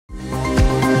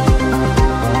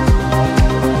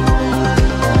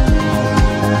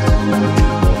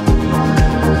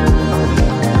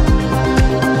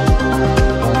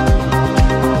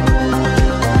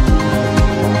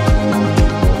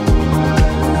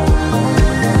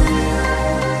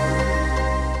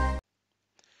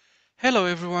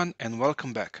everyone and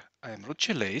welcome back. I am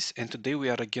Lace and today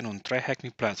we are again on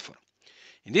TryHackMe platform.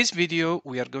 In this video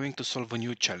we are going to solve a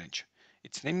new challenge.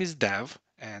 Its name is Dav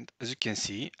and as you can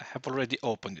see I have already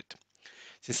opened it.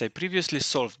 Since I previously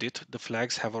solved it, the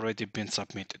flags have already been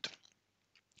submitted.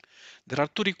 There are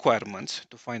two requirements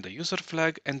to find the user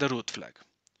flag and the root flag.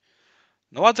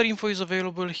 No other info is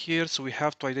available here, so we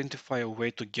have to identify a way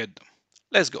to get them.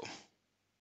 Let's go.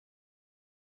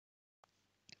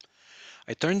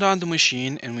 I turned on the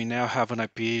machine and we now have an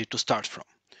IP to start from.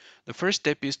 The first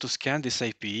step is to scan this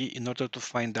IP in order to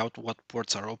find out what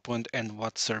ports are opened and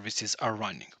what services are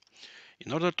running.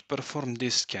 In order to perform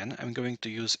this scan, I'm going to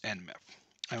use Nmap.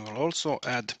 I will also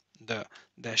add the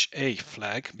 -a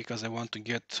flag because I want to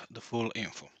get the full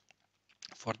info.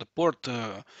 For the port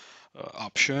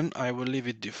option, I will leave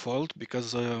it default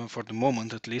because for the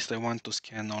moment at least I want to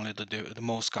scan only the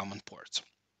most common ports.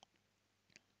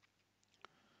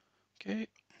 Okay.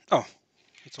 Oh,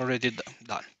 it's already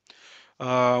done.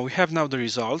 We have now the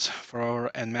results for our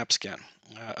Nmap scan.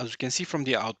 As you can see from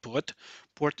the output,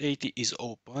 port 80 is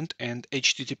opened and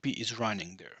HTTP is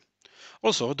running there.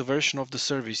 Also, the version of the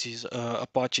service is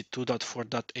Apache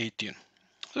 2.4.18.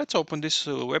 Let's open this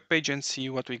web page and see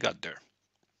what we got there.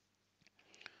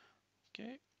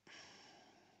 Okay.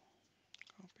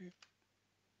 Copy.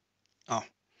 Oh,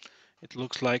 it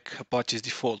looks like Apache's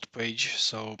default page,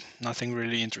 so nothing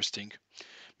really interesting.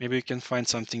 Maybe we can find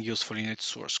something useful in its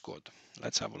source code.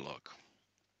 Let's have a look.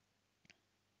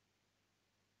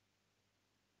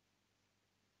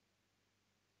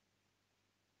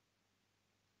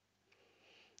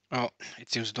 Oh, it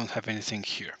seems we don't have anything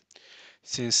here.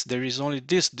 Since there is only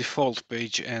this default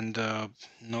page and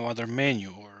no other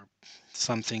menu or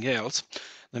something else,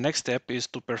 the next step is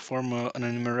to perform an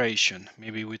enumeration.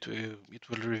 Maybe it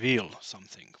will reveal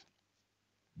something.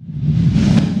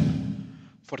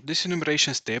 For this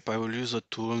enumeration step, I will use a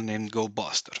tool named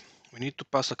GoBuster. We need to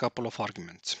pass a couple of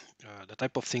arguments. The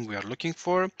type of thing we are looking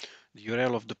for, the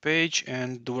URL of the page,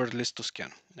 and the word list to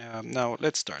scan. Now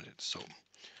let's start it. So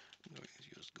I'm going to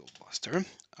use GoBuster.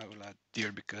 I will add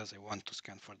dir because I want to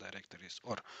scan for directories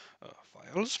or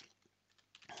files.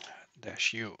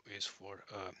 -u is for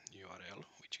URL,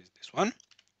 which is this one.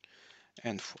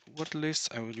 And for word lists,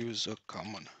 I will use a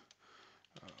common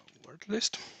word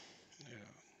list.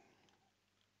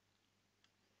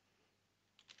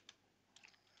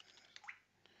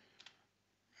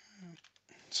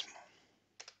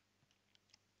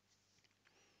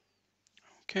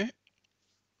 Okay.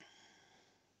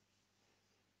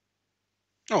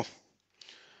 Oh,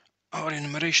 our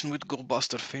enumeration with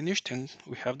GoBuster finished and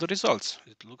we have the results.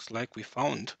 It looks like we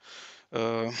found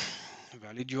a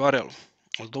valid URL.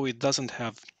 Although it doesn't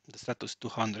have the status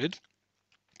 200,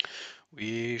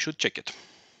 we should check it.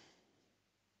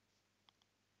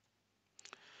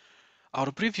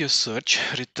 Our previous search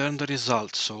returned the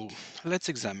result, so let's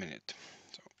examine it.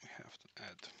 So we have to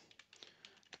add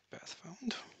the path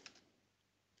found.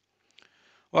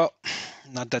 Well,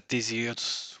 not that easy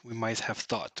as we might have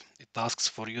thought. It asks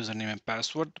for username and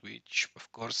password, which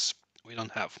of course we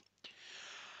don't have.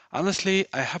 Honestly,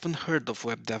 I haven't heard of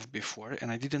Webdav before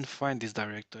and I didn't find this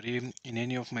directory in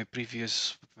any of my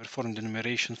previous performed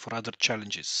enumeration for other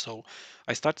challenges, so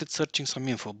I started searching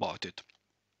some info about it.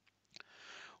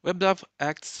 Webdav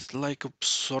acts like a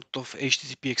sort of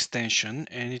HTTP extension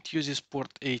and it uses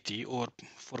port 80 or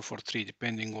 443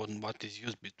 depending on what is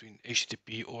used between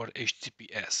HTTP or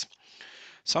HTTPS.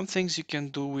 Some things you can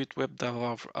do with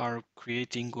Webdav are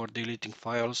creating or deleting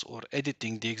files or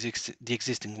editing the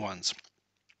existing ones.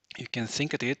 You can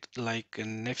think of it like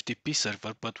an FTP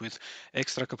server but with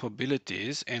extra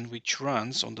capabilities and which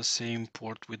runs on the same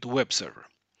port with the web server.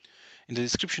 In the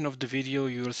description of the video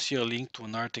you will see a link to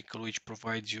an article which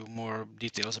provides you more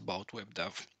details about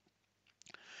Webdav.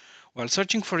 While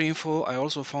searching for info, I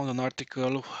also found an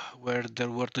article where there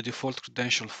were the default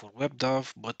credentials for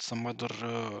Webdav, but some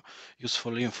other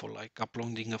useful info like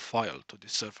uploading a file to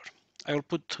this server. I will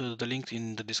put the link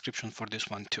in the description for this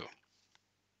one too.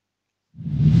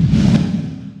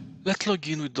 Let's log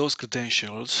in with those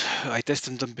credentials. I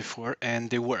tested them before and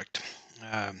they worked.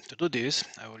 To do this,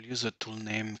 I will use a tool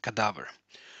named Cadaver.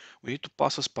 We need to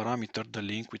pass as parameter the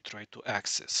link we try to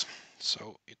access.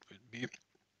 So it will be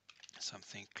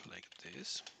something like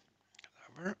this,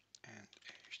 Cadaver and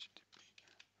HTTP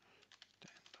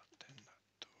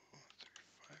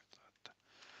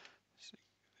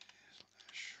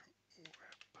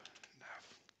 10.10.235.6/webdav.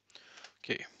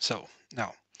 Okay, so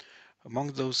now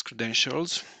among those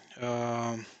credentials,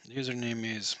 the username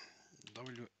is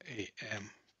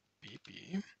WAMPP.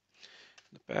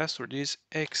 The password is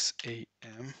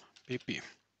XAMPP.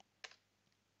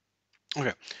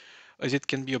 Okay, As it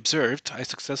can be observed, I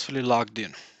successfully logged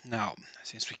in. Now,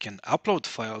 since we can upload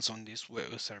files on this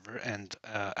web server and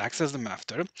access them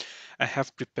after, I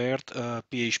have prepared a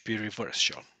PHP reverse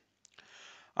shell.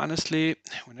 Honestly,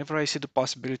 whenever I see the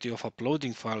possibility of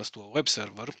uploading files to a web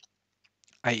server,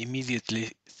 I immediately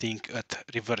think at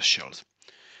reverse shells.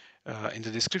 In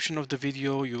the description of the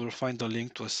video, you will find a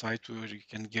link to a site where you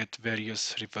can get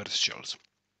various reverse shells.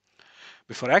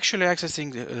 Before actually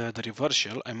accessing the reverse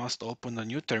shell, I must open a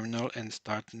new terminal and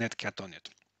start netcat on it.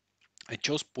 I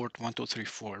chose port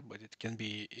 1234, but it can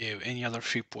be any other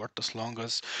free port as long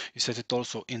as you set it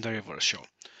also in the reverse shell.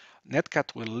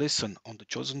 Netcat will listen on the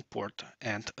chosen port,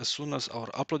 and as soon as our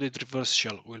uploaded reverse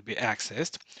shell will be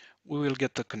accessed, we will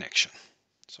get the connection.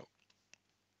 So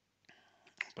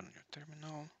open a new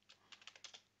terminal,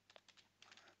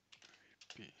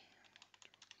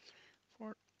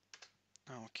 P4,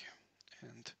 okay,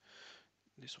 and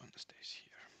this one stays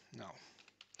here. Now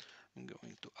I'm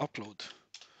going to upload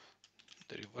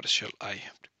the reverse shell I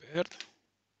prepared.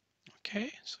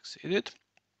 Okay, succeeded.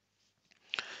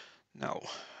 Now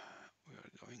we are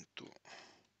going to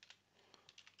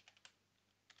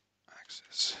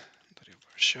access the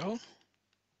reverse shell.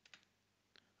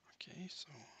 Okay, so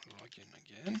log in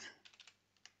again.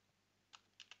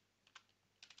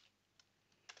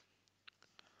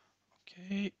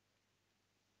 Okay,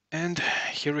 and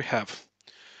here we have.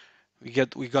 We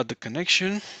got the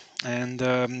connection, and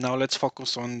now let's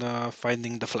focus on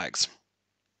finding the flags.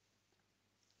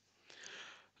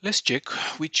 Let's check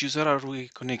which user are we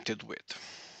connected with.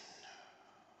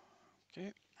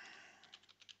 Okay,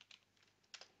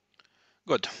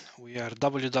 good. We are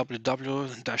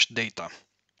www-data.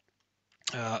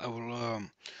 I will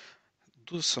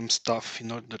do some stuff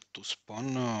in order to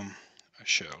spawn a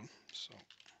shell. So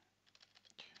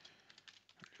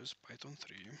use Python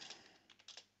 3.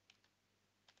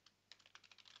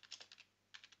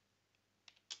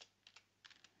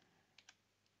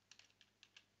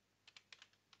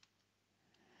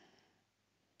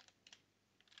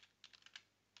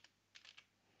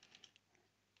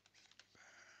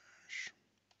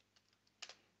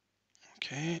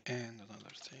 Okay, and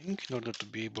another thing, in order to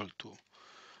be able to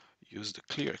use the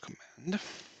clear command.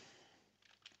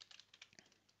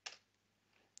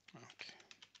 Okay,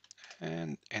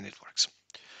 and it works.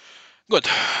 Good.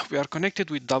 We are connected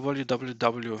with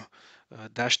www-data,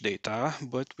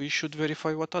 but we should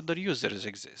verify what other users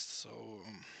exist. So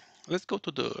let's go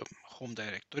to the home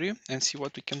directory and see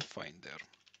what we can find there.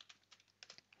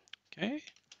 Okay.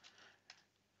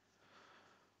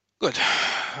 Good.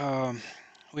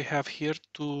 We have here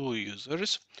two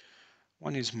users.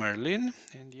 One is Merlin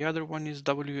and the other one is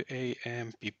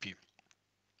WAMPP.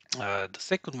 The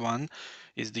second one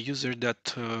is the user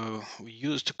that we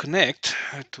use to connect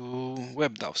to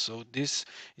Webdav. So this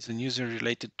is a user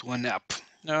related to an app.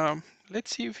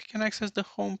 Let's see if we can access the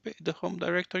home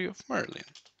directory of Merlin.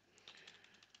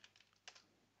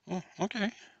 Oh,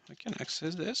 okay, we can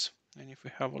access this. And if we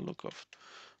have a look of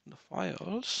the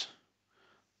files,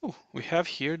 oh, we have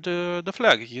here the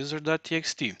flag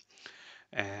user.txt.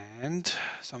 And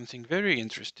something very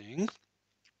interesting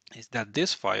is that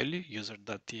this file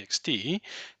user.txt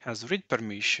has read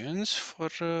permissions for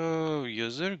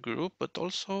user group but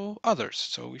also others,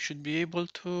 so we should be able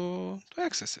to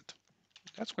access it.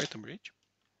 That's quite a bridge.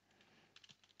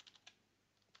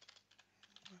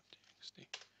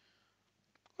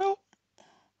 Well,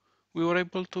 we were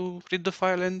able to read the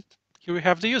file and here we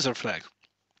have the user flag.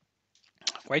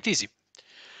 Quite easy.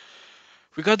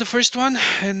 We got the first one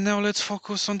and now let's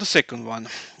focus on the second one.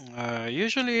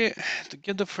 Usually to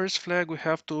get the first flag we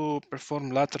have to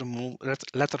perform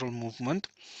lateral movement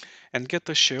and get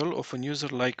a shell of a user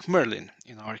like Merlin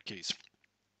in our case.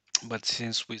 But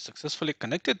since we successfully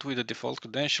connected with the default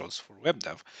credentials for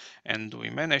Webdav and we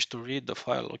managed to read the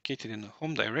file located in the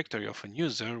home directory of a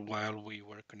user while we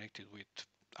were connected with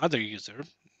other user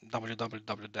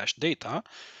www-data,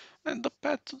 and the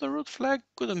path to the root flag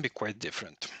couldn't be quite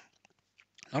different.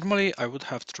 Normally, I would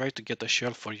have tried to get a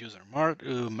shell for user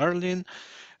Merlin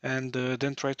and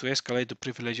then try to escalate the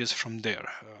privileges from there.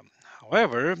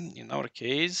 However, in our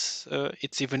case,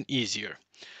 it's even easier.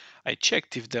 I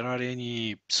checked if there are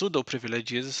any pseudo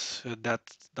privileges that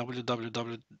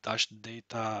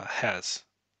www-data has,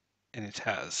 and it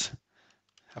has.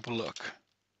 Have a look.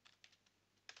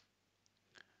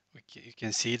 You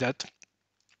can see that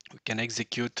we can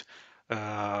execute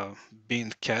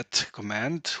bin cat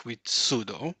command with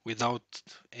sudo without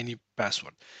any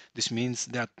password. This means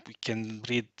that we can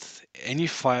read any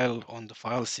file on the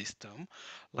file system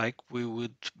like we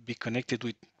would be connected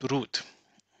with root.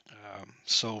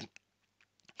 So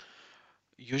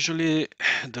Usually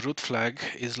the root flag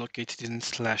is located in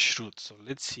 /root. So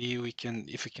let's see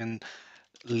if we can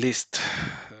list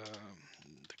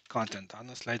the content.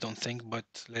 Honestly, I don't think, but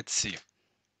let's see.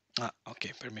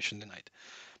 Okay, permission denied.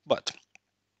 But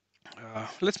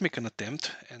let's make an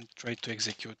attempt and try to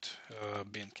execute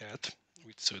bincat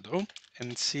with sudo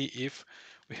and see if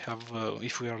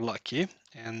we are lucky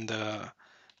and the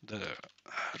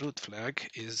root flag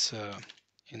is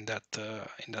in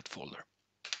that folder.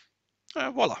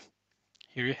 Voila,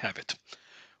 here you have it.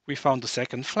 We found the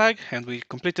second flag and we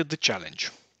completed the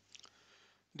challenge.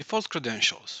 Default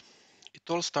credentials. It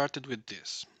all started with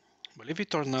this. Believe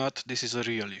it or not, this is a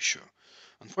real issue.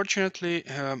 Unfortunately,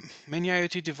 many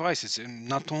IoT devices, and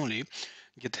not only,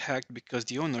 get hacked because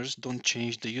the owners don't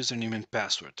change the username and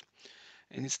password.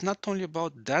 And it's not only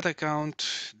about that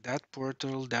account, that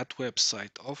portal, that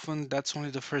website. Often that's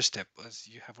only the first step, as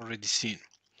you have already seen.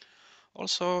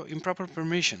 Also, improper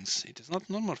permissions. It is not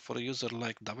normal for a user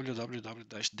like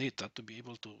www-data to be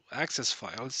able to access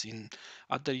files in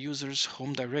other users'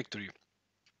 home directory.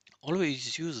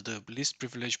 Always use the least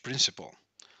privilege principle.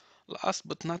 Last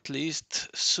but not least,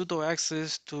 sudo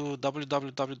access to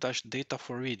www-data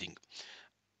for reading.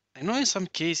 I know in some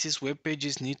cases web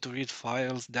pages need to read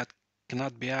files that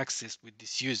cannot be accessed with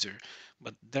this user,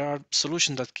 but there are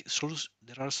solutions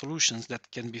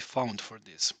that can be found for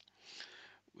this.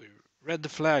 We read the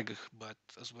flag, but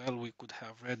as well we could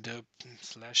have read the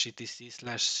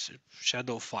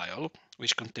 /etc/shadow file,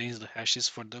 which contains the hashes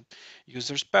for the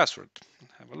user's password.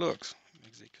 Have a look.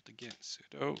 Execute again.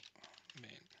 Sudo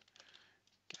main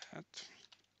cat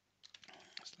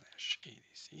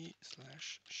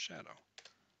 /etc/shadow.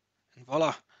 And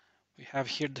voila, we have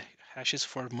here the hashes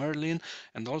for Merlin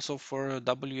and also for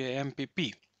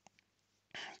WAMPP.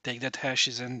 Take that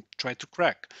hashes and try to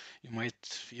crack. You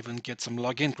might even get some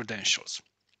login credentials.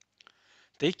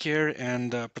 Take care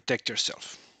and protect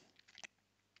yourself.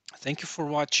 Thank you for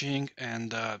watching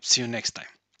and see you next time.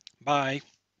 Bye.